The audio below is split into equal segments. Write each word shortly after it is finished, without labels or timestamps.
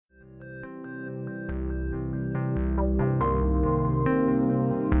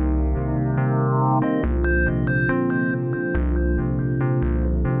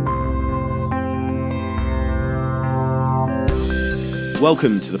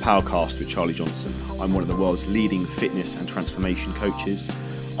Welcome to the Powercast with Charlie Johnson. I'm one of the world's leading fitness and transformation coaches.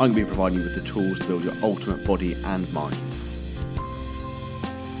 I'm going to be providing you with the tools to build your ultimate body and mind.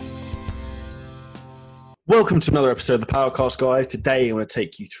 Welcome to another episode of the Powercast, guys. Today I want to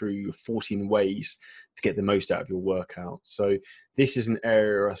take you through 14 ways to get the most out of your workout. So this is an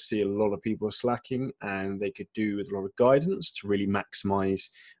area I see a lot of people are slacking, and they could do with a lot of guidance to really maximize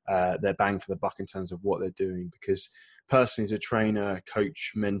their bang for the buck in terms of what they're doing. Because personally, as a trainer,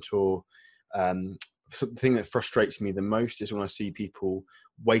 coach, mentor, the thing that frustrates me the most is when I see people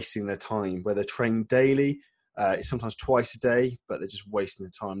wasting their time, where they're training daily, it's sometimes twice a day, but they're just wasting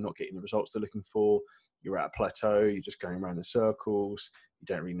their time, not getting the results they're looking for. You're at a plateau, you're just going around in circles, you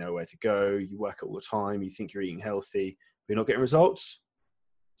don't really know where to go, you work all the time, you think you're eating healthy, but you're not getting results.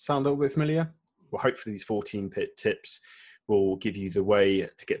 Sound a little bit familiar? Well, hopefully these 14 tips will give you the way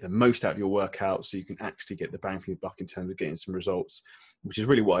to get the most out of your workout so you can actually get the bang for your buck in terms of getting some results, which is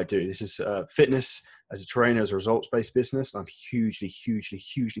really what I do. This is fitness as a trainer, as a results-based business. I'm hugely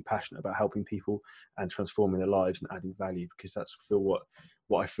passionate about helping people and transforming their lives and adding value, because that's what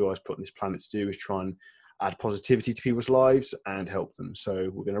I feel I was put on this planet to do, is try and add positivity to people's lives and help them. So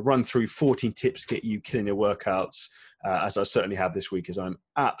we're going to run through 14 tips to get you killing your workouts, as I certainly have this week, as I'm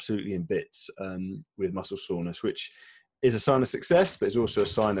absolutely in bits with muscle soreness, which is a sign of success, but it's also a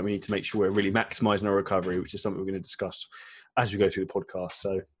sign that we need to make sure we're really maximizing our recovery, which is something we're going to discuss as we go through the podcast.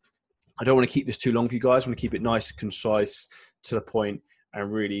 So I don't want to keep this too long for you guys. I want to keep it nice, concise, to the point, and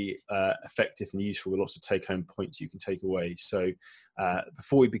really effective and useful with lots of take-home points you can take away. So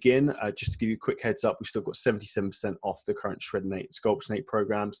before we begin, just to give you a quick heads up, we've still got 77% off the current Shred and 8 Sculpt 8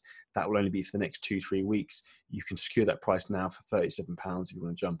 programs. That will only be for the next 2-3 weeks. You can secure that price now for £37 if you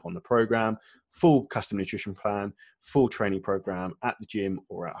want to jump on the program. Full custom nutrition plan, full training program at the gym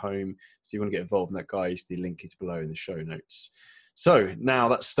or at home. So you want to get involved in that, guys, the link is below in the show notes. So now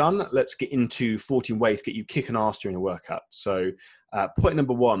that's done, let's get into 14 ways to get you kicking ass during a workout. So point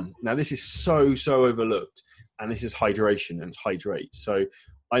number one, now this is so overlooked, and this is hydration, and it's hydrate. So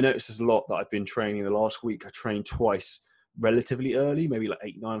I noticed there's a lot that I've been training the last week. I trained twice relatively early, maybe like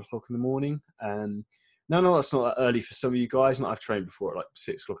 8-9 o'clock in the morning. No, that's not that early for some of you guys. And I've trained before at like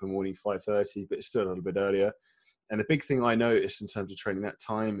 6 o'clock in the morning, 5:30, but it's still a little bit earlier. And the big thing I noticed in terms of training that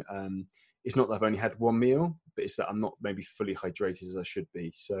time is not that I've only had one meal, but it's that I'm not maybe fully hydrated as I should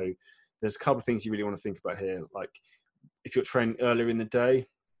be. So there's a couple of things you really want to think about here. Like if you're training earlier in the day,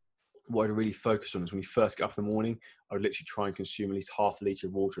 what I'd really focus on is when you first get up in the morning, I would literally try and consume at least half a litre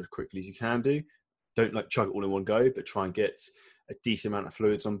of water as quickly as you can do. Don't like chug it all in one go, but try and get a decent amount of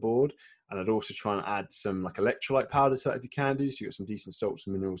fluids on board. And I'd also try and add some like electrolyte powder to that if you can do, so you get some decent salts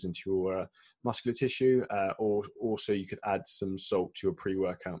and minerals into your muscular tissue, or also you could add some salt to your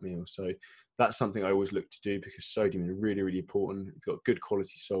pre-workout meal. So that's something I always look to do, because sodium is really important. If you've got good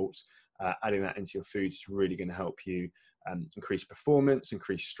quality salts, adding that into your food is really going to help you increase performance,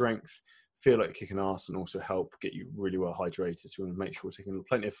 increase strength, feel like you're kicking ass, and also help get you really well hydrated. So you want to make sure we're taking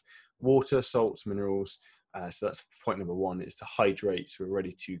plenty of water, salts, minerals. So that's point number one, is to hydrate, so we're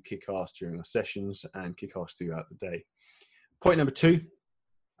ready to kick ass during our sessions and kick ass throughout the day. Point number two,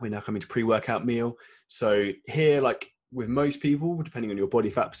 we're now coming to pre-workout meal. So here, like with most people, depending on your body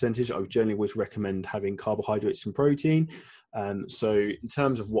fat percentage, I would generally always recommend having carbohydrates and protein. So in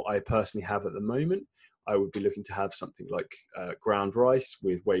terms of what I personally have at the moment, I would be looking to have something like ground rice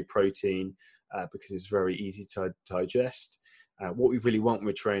with whey protein, because it's very easy to digest. What we really want when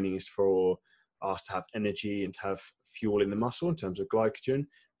we're training is for us to have energy and to have fuel in the muscle in terms of glycogen,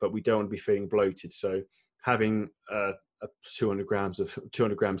 but we don't want to be feeling bloated. So having a 200 gram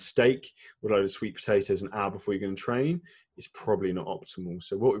steak with a load of sweet potatoes an hour before you're going to train is probably not optimal.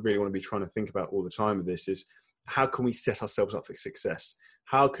 So what we really want to be trying to think about all the time with this is, how can we set ourselves up for success?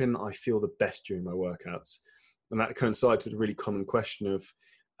 How can I feel the best during my workouts? And that coincides with a really common question of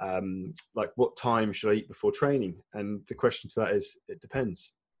like, what time should I eat before training? And the question to that is, it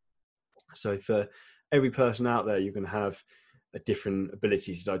depends. So for every person out there, you're going to have a different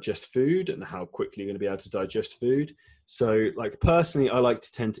ability to digest food and how quickly you're going to be able to digest food. So like personally, I like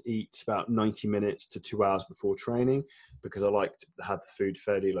to tend to eat about 90 minutes to 2 hours before training, because I like to have the food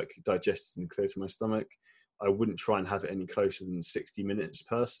fairly like digested and clear to my stomach. I wouldn't try and have it any closer than 60 minutes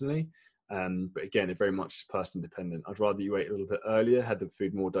personally. But again, it very much is person dependent. I'd rather you wait a little bit earlier, had the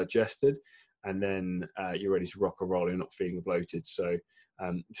food more digested, and then you're ready to rock and roll. You're not feeling bloated. So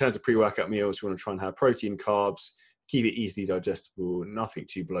in terms of pre-workout meals, you want to try and have protein, carbs, keep it easily digestible, nothing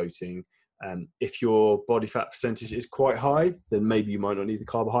too bloating. If your body fat percentage is quite high, then maybe you might not need the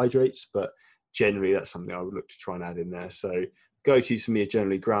carbohydrates, but generally that's something I would look to try and add in there. So go-tos for me are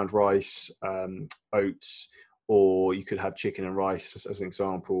generally ground rice, oats, or you could have chicken and rice as an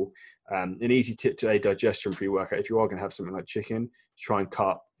example. An easy tip to a digestion pre-workout, if you are going to have something like chicken, try and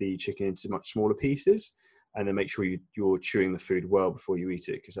cut the chicken into much smaller pieces, and then make sure you're chewing the food well before you eat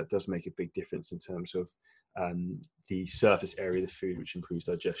it, because that does make a big difference in terms of the surface area of the food, which improves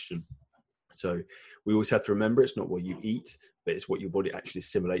digestion. So we always have to remember it's not what you eat, but it's what your body actually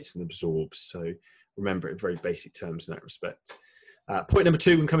assimilates and absorbs. So remember it in very basic terms in that respect. Point number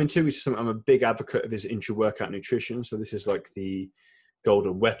 2, when coming to, which is something I'm a big advocate of, is intra-workout nutrition. So this is like the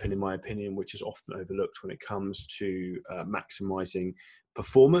golden weapon, in my opinion, which is often overlooked when it comes to maximizing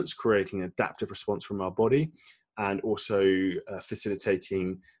performance, creating an adaptive response from our body, and also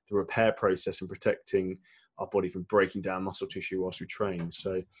facilitating the repair process and protecting our body from breaking down muscle tissue whilst we train.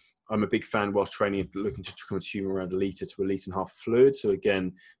 So I'm a big fan whilst training of looking to consume around 1 litre to 1.5 litres of fluid. So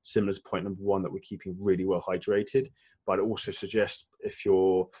again, similar to point number 1, that we're keeping really well hydrated. But I also suggest if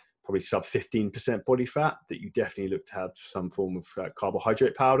you're probably sub 15% body fat, that you definitely look to have some form of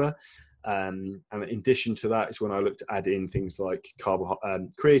carbohydrate powder. And in addition to that is when I look to add in things like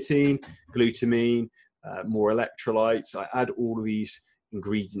creatine, glutamine, more electrolytes. I add all of these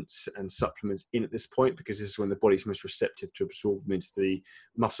ingredients and supplements in at this point, because this is when the body's most receptive to absorb them into the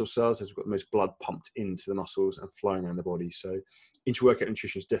muscle cells, as we've got the most blood pumped into the muscles and flowing around the body. So intra-workout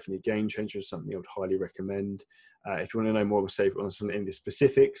nutrition is definitely a game changer, something I would highly recommend. If you want to know more, we'll say on some of the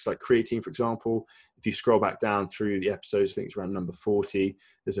specifics, like creatine, for example. If you scroll back down through the episodes, I think it's around number 40,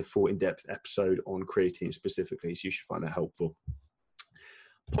 there's a full in-depth episode on creatine specifically, so you should find that helpful.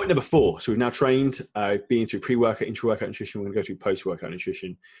 Point number 4. So we've now trained, been through pre-workout, intra-workout nutrition. We're going to go through post-workout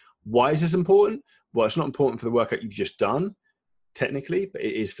nutrition. Why is this important? Well, it's not important for the workout you've just done, technically, but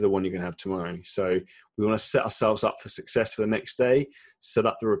it is for the one you're going to have tomorrow. So we want to set ourselves up for success for the next day, set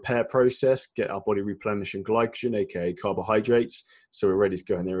up the repair process, get our body replenishing glycogen, aka carbohydrates, so we're ready to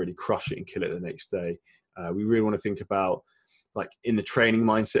go in there, really crush it and kill it the next day. We really want to think about, like, in the training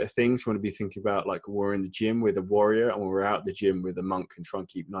mindset of things, we want to be thinking about like we're in the gym with a warrior and we're out the gym with a monk, and try and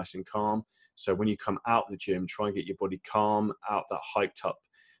keep nice and calm. So when you come out the gym, try and get your body calm, out that hyped up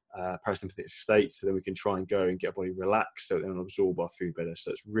parasympathetic state, so then we can try and go and get our body relaxed so then absorb our food better.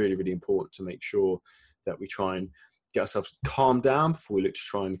 So it's really, really important to make sure that we try and get ourselves calmed down before we look to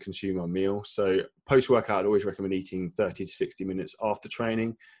try and consume our meal. So post-workout, I'd always recommend eating 30 to 60 minutes after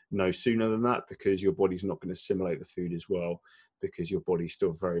training, no sooner than that, because your body's not going to assimilate the food as well, because your body's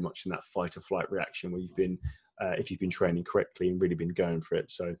still very much in that fight or flight reaction where you've been, if you've been training correctly and really been going for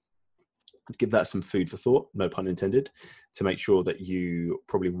it. So I'd give that some food for thought, no pun intended, to make sure that you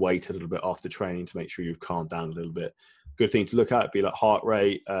probably wait a little bit after training to make sure you've calmed down a little bit. Good thing to look at would be like heart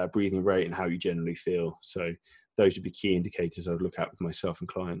rate, breathing rate, and how you generally feel. So those would be key indicators I would look at with myself and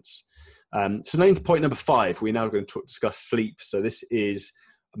clients. So now into point number 5, we're now going to discuss sleep. So this is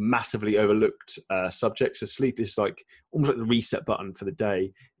a massively overlooked subject. So sleep is like almost like the reset button for the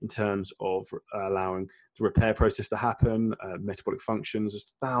day in terms of allowing the repair process to happen, metabolic functions.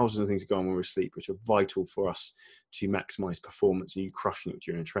 There's thousands of things going on when we're asleep, which are vital for us to maximize performance and you crushing it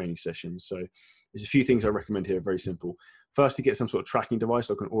during a training session. So there's a few things I recommend here, very simple. Firstly, get some sort of tracking device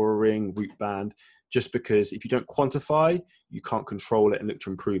like an Oura Ring, Whoop Band, just because if you don't quantify, you can't control it and look to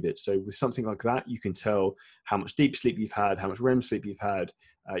improve it. So with something like that, you can tell how much deep sleep you've had, how much REM sleep you've had,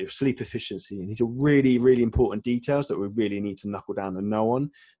 your sleep efficiency. And these are really, really important details that we really need to knuckle down and know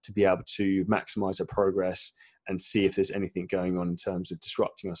on to be able to maximize our progress and see if there's anything going on in terms of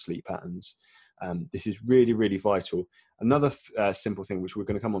disrupting our sleep patterns. This is really, really vital. Another simple thing, which we're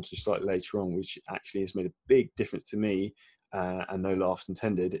going to come on to slightly later on, which actually has made a big difference to me, and no laughs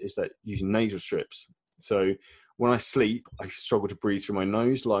intended, is that using nasal strips. So when I sleep, I struggle to breathe through my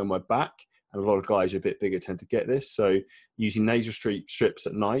nose, lie on my back, and a lot of guys who are a bit bigger tend to get this. So using nasal strips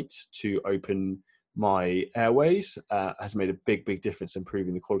at night to open my airways has made a big, big difference in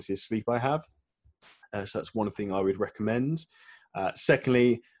improving the quality of sleep I have. So that's one thing I would recommend.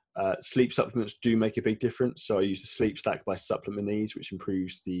 Secondly, sleep supplements do make a big difference. So I use the Sleep Stack by Supplement Needs, which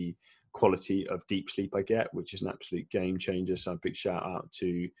improves the quality of deep sleep I get, which is an absolute game changer. So a big shout out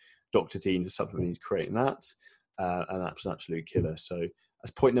to Dr. Dean for Supplement Needs creating that. And that's an absolute killer. So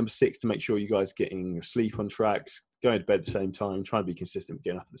that's point number 6, to make sure you guys are getting your sleep on tracks, going to bed at the same time, trying to be consistent with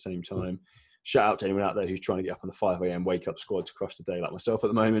getting up at the same time. Shout out to anyone out there who's trying to get up on the 5 a.m. wake up squad to crush the day like myself at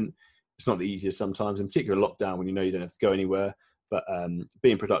the moment. It's not the easiest sometimes, in particular lockdown when you know you don't have to go anywhere. But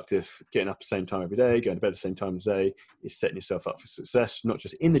being productive, getting up at the same time every day, going to bed at the same time every day is setting yourself up for success, not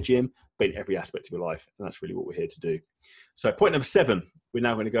just in the gym, but in every aspect of your life. And that's really what we're here to do. So point number 7, we're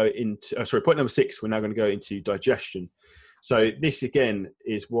now going to go into, point number 6, we're now going to go into digestion. So this again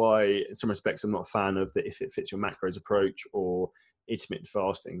is why, in some respects, I'm not a fan of the if it fits your macros approach or intermittent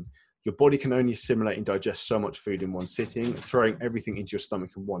fasting. Your body can only assimilate and digest so much food in one sitting. Throwing everything into your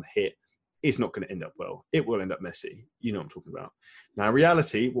stomach in one hit is not going to end up well. It will end up messy. You know what I'm talking about. Now, in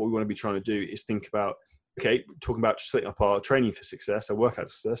reality, what we want to be trying to do is think about, okay, talking about setting up our training for success, our workout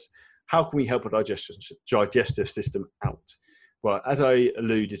success, how can we help our digestive system out? Well, as I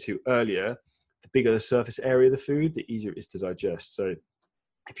alluded to earlier, the bigger the surface area of the food, the easier it is to digest. So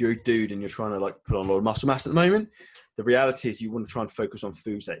if you're a dude and you're trying to like put on a lot of muscle mass at the moment, the reality is you want to try and focus on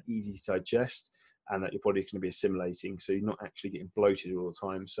foods that are easy to digest and that your body's going to be assimilating, so you're not actually getting bloated all the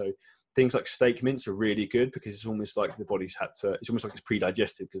time. So things like steak mince are really good because it's almost like the body's it's almost like it's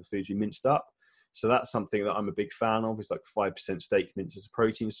pre-digested because the food's been minced up. So that's something that I'm a big fan of. It's like 5% steak mince as a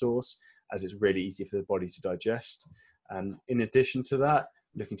protein source, as it's really easy for the body to digest. And in addition to that,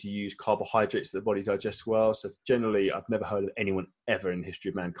 looking to use carbohydrates that the body digests well. So generally, I've never heard of anyone ever in the history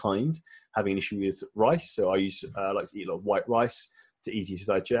of mankind having an issue with rice. So I like to eat a lot of white rice to easy to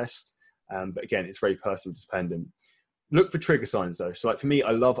digest. But again, it's very person dependent. Look for trigger signs though. So like for me,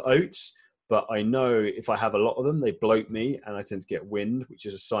 I love oats, but I know if I have a lot of them, they bloat me and I tend to get wind, which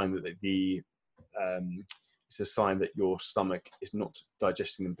is a sign that it's a sign that your stomach is not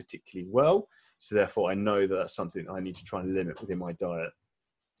digesting them particularly well. So therefore I know that that's something I need to try and limit within my diet.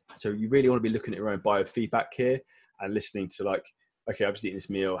 So you really want to be looking at your own biofeedback here and listening to like, okay, I've just eaten this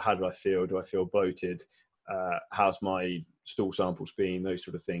meal. How do I feel? Do I feel bloated? How's my stool samples been? Those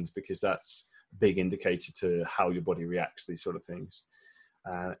sort of things, because that's a big indicator to how your body reacts to these sort of things.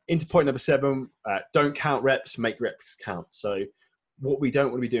 Into point number 7, don't count reps, make reps count. So what we don't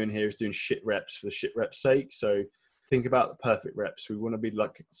want to be doing here is doing shit reps for the shit reps sake. So think about the perfect reps. We want to be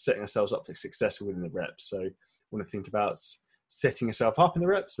like setting ourselves up for success within the reps. So we want to think about setting yourself up in the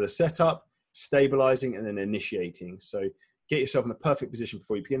reps. So the setup, stabilizing, and then initiating. So get yourself in the perfect position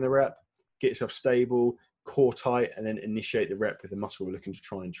before you begin the rep, get yourself stable, core tight, and then initiate the rep with the muscle we're looking to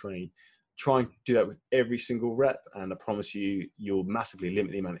try and train. Try and do that with every single rep, and I promise you, you'll massively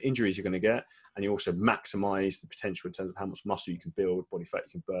limit the amount of injuries you're going to get, and you also maximize the potential in terms of how much muscle you can build, body fat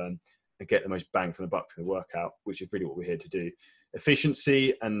you can burn, and get the most bang for the buck for the workout, which is really what we're here to do.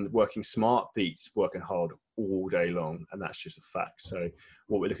 Efficiency and working smart beats working hard all day long, and that's just a fact. So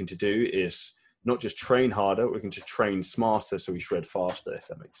what we're looking to do is not just train harder, we're looking to train smarter so we shred faster, if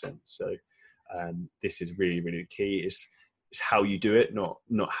that makes sense. So this is really, really key. It's how you do it, not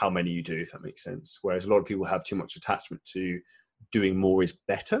how many you do, if that makes sense. Whereas a lot of people have too much attachment to doing more is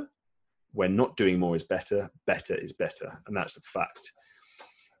better, when not doing more is better, better is better. And that's a fact.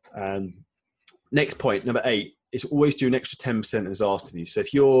 Next point, number 8, is always do an extra 10% as asked of you. So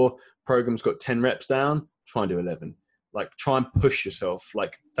if your program's got 10 reps down, try and do 11. Like try and push yourself.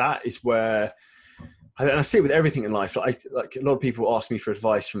 Like that is where, and I see it with everything in life. Like a lot of people ask me for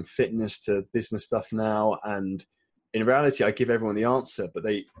advice from fitness to business stuff now. And in reality, I give everyone the answer, but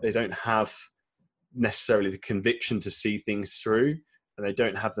they don't have necessarily the conviction to see things through, and they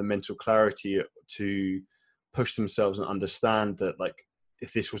don't have the mental clarity to push themselves and understand that, like,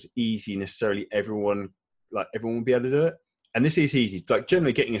 if this was easy, necessarily everyone would be able to do it. And this is easy. Like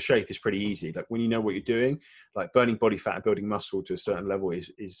generally getting a shape is pretty easy. Like when you know what you're doing, like burning body fat and building muscle to a certain level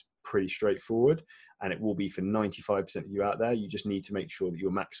is pretty straightforward. And it will be for 95% of you out there. You just need to make sure that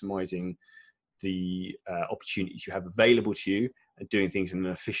you're maximizing the opportunities you have available to you and doing things in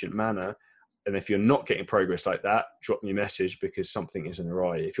an efficient manner. And if you're not getting progress like that, drop me a message, because something isn't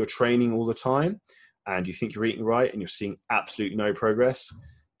right. If you're training all the time and you think you're eating right and you're seeing absolutely no progress,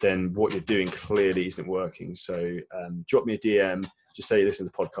 then what you're doing clearly isn't working. So drop me a DM, just say, listen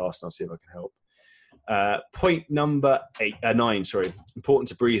to the podcast, and I'll see if I can help. Point number 9,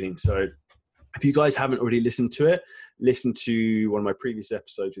 importance of breathing. So if you guys haven't already listened to it, listen to one of my previous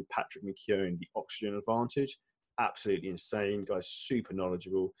episodes with Patrick McKeown, The Oxygen Advantage. Absolutely insane. Guys, super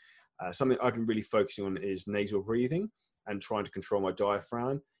knowledgeable. Something I've been really focusing on is nasal breathing and trying to control my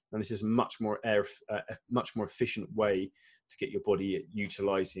diaphragm. And this is a much more efficient way to get your body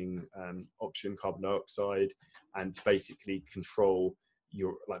utilizing oxygen, carbon dioxide, and to basically control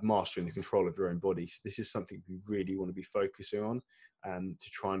mastering the control of your own body. So this is something we really want to be focusing on, to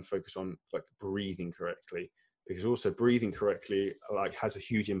try and focus on like breathing correctly, because also breathing correctly has a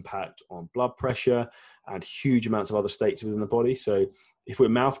huge impact on blood pressure and huge amounts of other states within the body. So if we're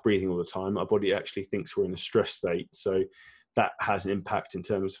mouth breathing all the time, our body actually thinks we're in a stress state. So that has an impact in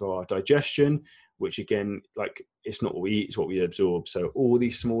terms of our digestion, which again, it's not what we eat, it's what we absorb. So all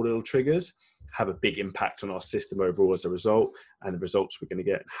these small little triggers have a big impact on our system overall as a result, and the results we're going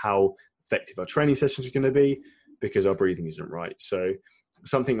to get, how effective our training sessions are going to be, because our breathing isn't right. So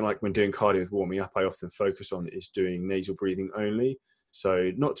something like when doing cardio with warming up, I often focus on is doing nasal breathing only.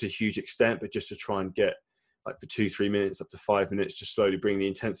 So not to a huge extent, but just to try and get like for 2-3 minutes up to 5 minutes, just slowly bring the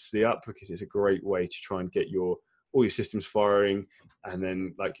intensity up, because it's a great way to try and get all your systems firing. And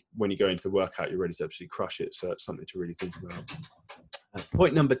then like when you go into the workout, you're ready to absolutely crush it. So it's something to really think about.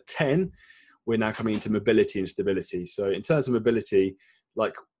 Point number 10, we're now coming into mobility and stability. So in terms of mobility,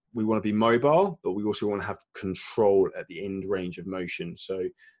 like we want to be mobile, but we also want to have control at the end range of motion. So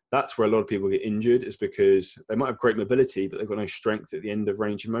that's where a lot of people get injured, is because they might have great mobility, but they've got no strength at the end of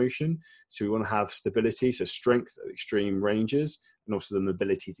range of motion. So we want to have stability, so strength at extreme ranges, and also the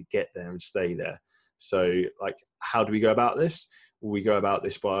mobility to get there and stay there. So like, how do we go about this? Well, we go about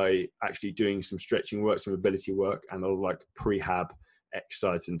this by actually doing some stretching work, some mobility work, and a lot of like prehab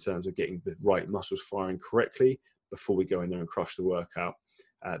exercise in terms of getting the right muscles firing correctly before we go in there and crush the workout.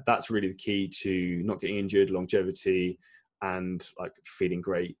 That's really the key to not getting injured, longevity, and like feeling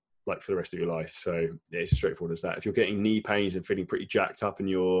great like for the rest of your life. So yeah, it's as straightforward as that. If you're getting knee pains and feeling pretty jacked up and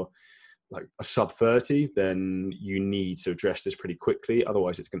you're like a sub 30, then you need to address this pretty quickly.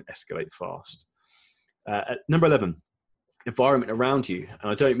 Otherwise it's going to escalate fast. At number 11, environment around you.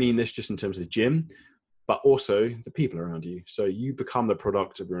 And I don't mean this just in terms of the gym, but also the people around you. So you become the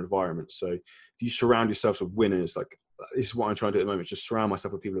product of your environment. So if you surround yourself with winners, like this is what I'm trying to do at the moment, just surround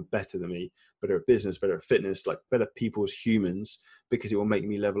myself with people who are better than me, better at business, better at fitness, like better people as humans, because it will make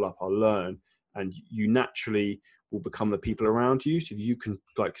me level up, I'll learn. And you naturally will become the people around you. So if you can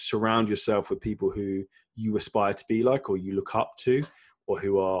like surround yourself with people who you aspire to be like, or you look up to, or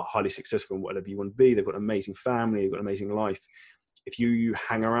who are highly successful in whatever you want to be, they've got an amazing family, they've got an amazing life. If you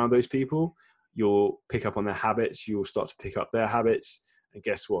hang around those people, you'll pick up on their habits, you'll start to pick up their habits, and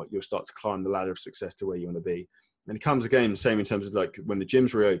guess what? You'll start to climb the ladder of success to where you want to be. And it comes again, the same in terms of like when the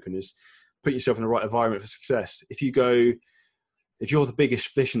gyms reopen, is put yourself in the right environment for success. If you're the biggest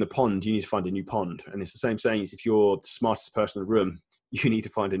fish in the pond, you need to find a new pond. And it's the same saying as if you're the smartest person in the room, you need to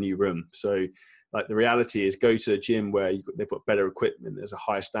find a new room. So like the reality is, go to a gym where they've got better equipment, there's a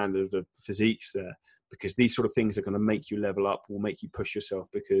higher standard of physiques there, because these sort of things are going to make you level up, will make you push yourself,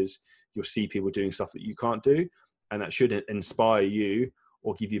 because you'll see people doing stuff that you can't do. And that should inspire you,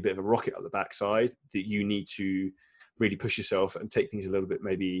 or give you a bit of a rocket up the backside, that you need to really push yourself and take things a little bit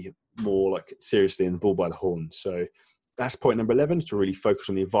maybe more like seriously and the bull by the horn. So that's point number 11, is to really focus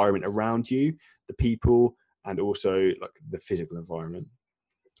on the environment around you, the people, and also like the physical environment.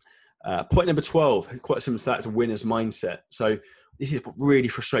 Point number 12, quite similar to that, is a winner's mindset. So this is what really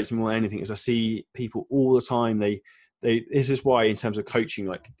frustrates me more than anything, is I see people all the time. This is why in terms of coaching,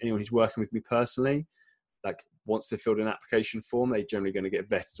 like anyone who's working with me personally, like once they've filled an application form, they're generally going to get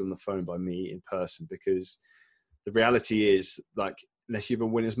vetted on the phone by me in person, because the reality is, like, unless you have a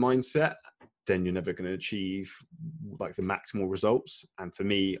winner's mindset, then you're never going to achieve like the maximal results. And for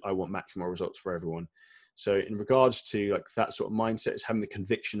me, I want maximal results for everyone. So in regards to like that sort of mindset, is having the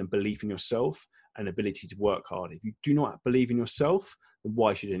conviction and belief in yourself and ability to work hard. If you do not believe in yourself, then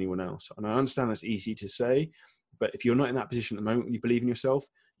why should anyone else? And I understand that's easy to say, but if you're not in that position at the moment when you believe in yourself,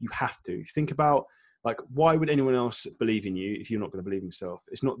 you have to think about, like, why would anyone else believe in you if you're not going to believe in yourself?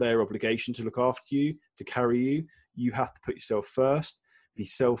 It's not their obligation to look after you, to carry you. You have to put yourself first, be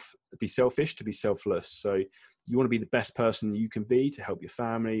selfish to be selfless. So you want to be the best person you can be to help your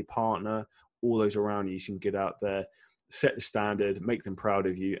family, partner, all those around you. So you can get out there, set the standard, make them proud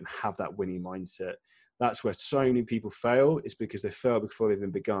of you, and have that winning mindset. That's where so many people fail, is because they fail before they've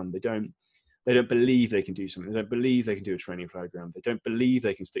even begun. They don't believe they can do something. They don't believe they can do a training program. They don't believe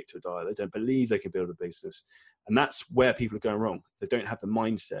they can stick to a diet. They don't believe they can build a business. And that's where people are going wrong. They don't have the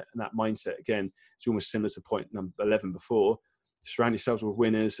mindset. And that mindset, again, is almost similar to point number 11 before. Surround yourselves with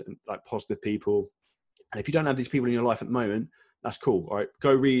winners and like positive people. And if you don't have these people in your life at the moment, that's cool. All right,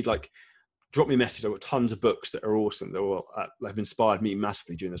 go read, like, drop me a message. I've got tons of books that are awesome, that have inspired me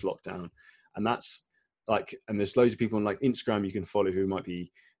massively during this lockdown. And that's like, and there's loads of people on like Instagram you can follow who might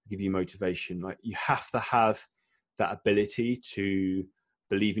be give you motivation. Like, you have to have that ability to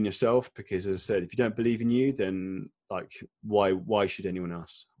believe in yourself, because as I said, if you don't believe in you, then like why should anyone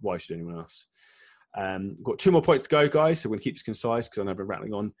else? Why should anyone else? We've got 2 more points to go, guys, so we're going to keep this concise because I know I've been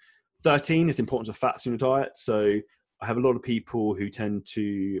rattling on. 13 is the importance of fats in your diet. So I have a lot of people who tend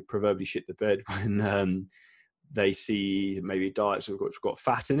to proverbially shit the bed when they see maybe diets that have got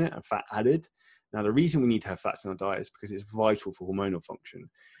fat in it and fat added. Now, the reason we need to have fats in our diet is because it's vital for hormonal function.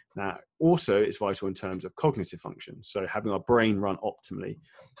 Now, also, it's vital in terms of cognitive function, so having our brain run optimally.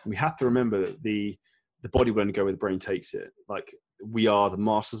 We have to remember that the body will only go where the brain takes it. Like, we are the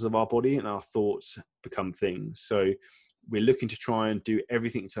masters of our body, and our thoughts become things. So we're looking to try and do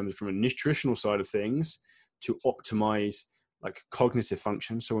everything in terms of, from a nutritional side of things, to optimize like cognitive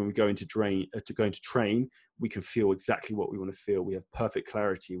function. So when we go into train, we can feel exactly what we want to feel. We have perfect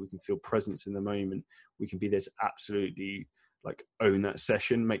clarity. We can feel presence in the moment. We can be there to absolutely like own that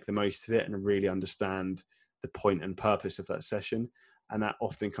session, make the most of it, and really understand the point and purpose of that session. And that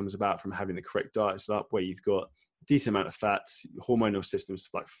often comes about from having the correct diet set up, where you've got a decent amount of fats, hormonal systems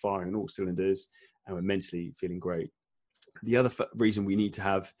like firing on all cylinders, and we're mentally feeling great. The other reason we need to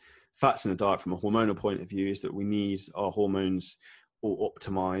have fats in the diet from a hormonal point of view is that we need our hormones all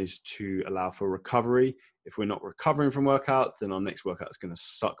optimized to allow for recovery. If we're not recovering from workout, then our next workout is going to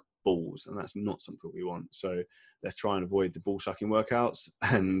suck balls, and that's not something we want. So let's try and avoid the ball sucking workouts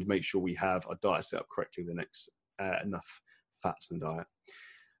and make sure we have our diet set up correctly with the next enough fats in the diet.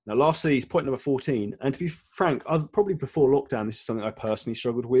 Now, lastly, is point number 14. And to be frank, probably before lockdown, this is something I personally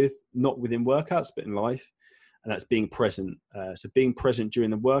struggled with, not within workouts, but in life. And that's being present. So being present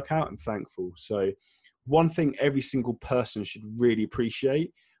during the workout and thankful. So one thing every single person should really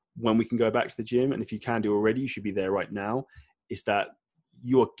appreciate when we can go back to the gym, and if you can do already, you should be there right now, is that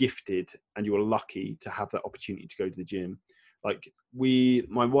you are gifted and you are lucky to have that opportunity to go to the gym. Like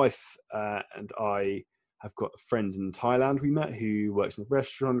my wife and I have got a friend in Thailand we met who works in a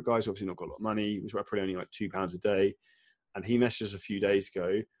restaurant. Guy's obviously not got a lot of money. He was probably only like £2 a day. And he messaged us a few days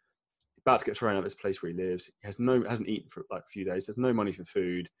ago, about to get thrown out of his place where he lives. He hasn't eaten for like a few days. There's no money for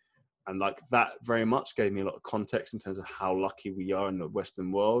food. And like that very much gave me a lot of context in terms of how lucky we are in the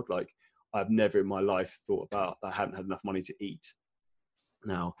Western world. Like I've never in my life thought about I hadn't had enough money to eat.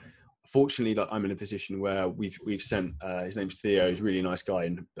 Now, fortunately, like I'm in a position where we've sent, his name's Theo, he's a really nice guy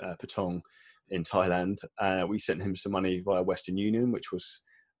in Patong in Thailand. We sent him some money via Western Union, which was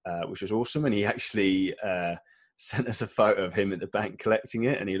awesome. And he actually sent us a photo of him at the bank collecting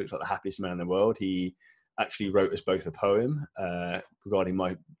it, and he looks like the happiest man in the world. He actually wrote us both a poem regarding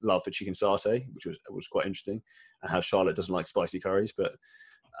my love for chicken satay, which was quite interesting, and how Charlotte doesn't like spicy curries, but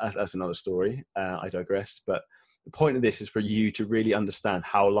that's another story. I digress. But the point of this is for you to really understand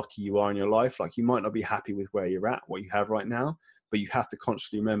how lucky you are in your life. Like you might not be happy with where you're at, what you have right now, but you have to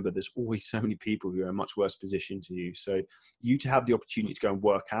constantly remember there's always so many people who are in a much worse position to you. So you to have the opportunity to go and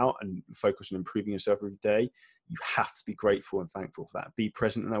work out and focus on improving yourself every day, you have to be grateful and thankful for that. Be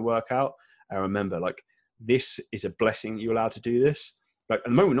present in that workout. And remember, like, this is a blessing that you're allowed to do this. Like at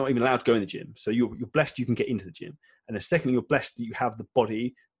the moment, we're not even allowed to go in the gym. So you're blessed you can get into the gym. And then secondly, you're blessed that you have the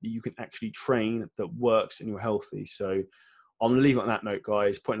body that you can actually train that works and you're healthy. So I'm going to leave it on that note,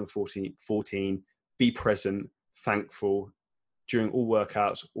 guys. Point number 14, be present, thankful during all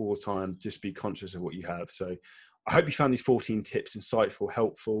workouts, all the time. Just be conscious of what you have. So I hope you found these 14 tips insightful,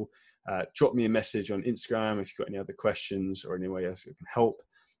 helpful. Drop me a message on Instagram if you've got any other questions or any way else that can help.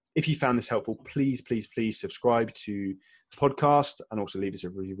 If you found this helpful, please subscribe to the podcast and also leave us a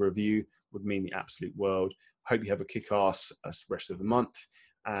review. Would mean the absolute world. Hope you have a kick-ass rest of the month.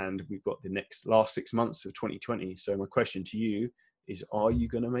 And we've got the last 6 months of 2020. So my question to you is, are you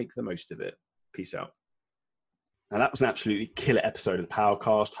going to make the most of it? Peace out. Now that was an absolutely killer episode of the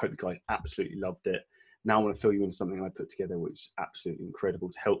Powercast. Hope you guys absolutely loved it. Now I want to fill you into something I put together, which is absolutely incredible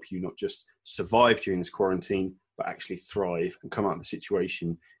to help you not just survive during this quarantine, but actually thrive and come out of the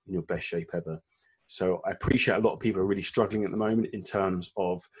situation in your best shape ever. So I appreciate a lot of people are really struggling at the moment in terms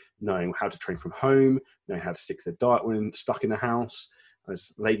of knowing how to train from home, knowing how to stick to the diet when stuck in the house.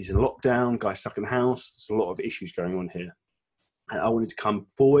 There's ladies in lockdown, guys stuck in the house. There's a lot of issues going on here. And I wanted to come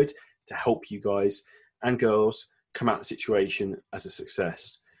forward to help you guys and girls come out of the situation as a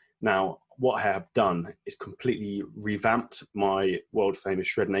success. Now, what I have done is completely revamped my world famous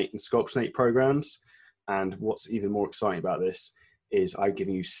Shred-N-8 and Sculpt-N-8 programs. And what's even more exciting about this is I'm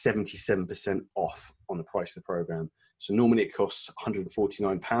giving you 77% off on the price of the program. So normally it costs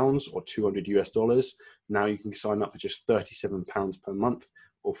 £149 or $200 US. Now you can sign up for just £37 per month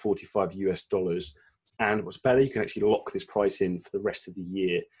or $45 US. And what's better, you can actually lock this price in for the rest of the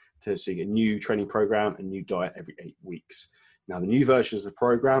year so you get a new training program and new diet every 8 weeks. Now the new versions of the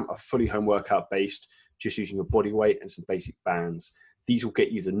program are fully home workout based, just using your body weight and some basic bands. These will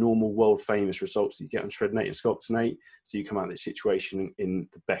get you the normal world famous results that you get on Shred-N-8 and Sculpt-N-8, so you come out of this situation in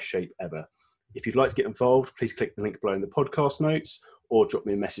the best shape ever. If you'd like to get involved, please click the link below in the podcast notes or drop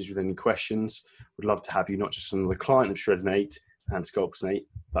me a message with any questions. We'd love to have you, not just another client of Shred-N-8 and Sculpt-N-8,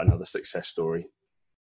 but another success story.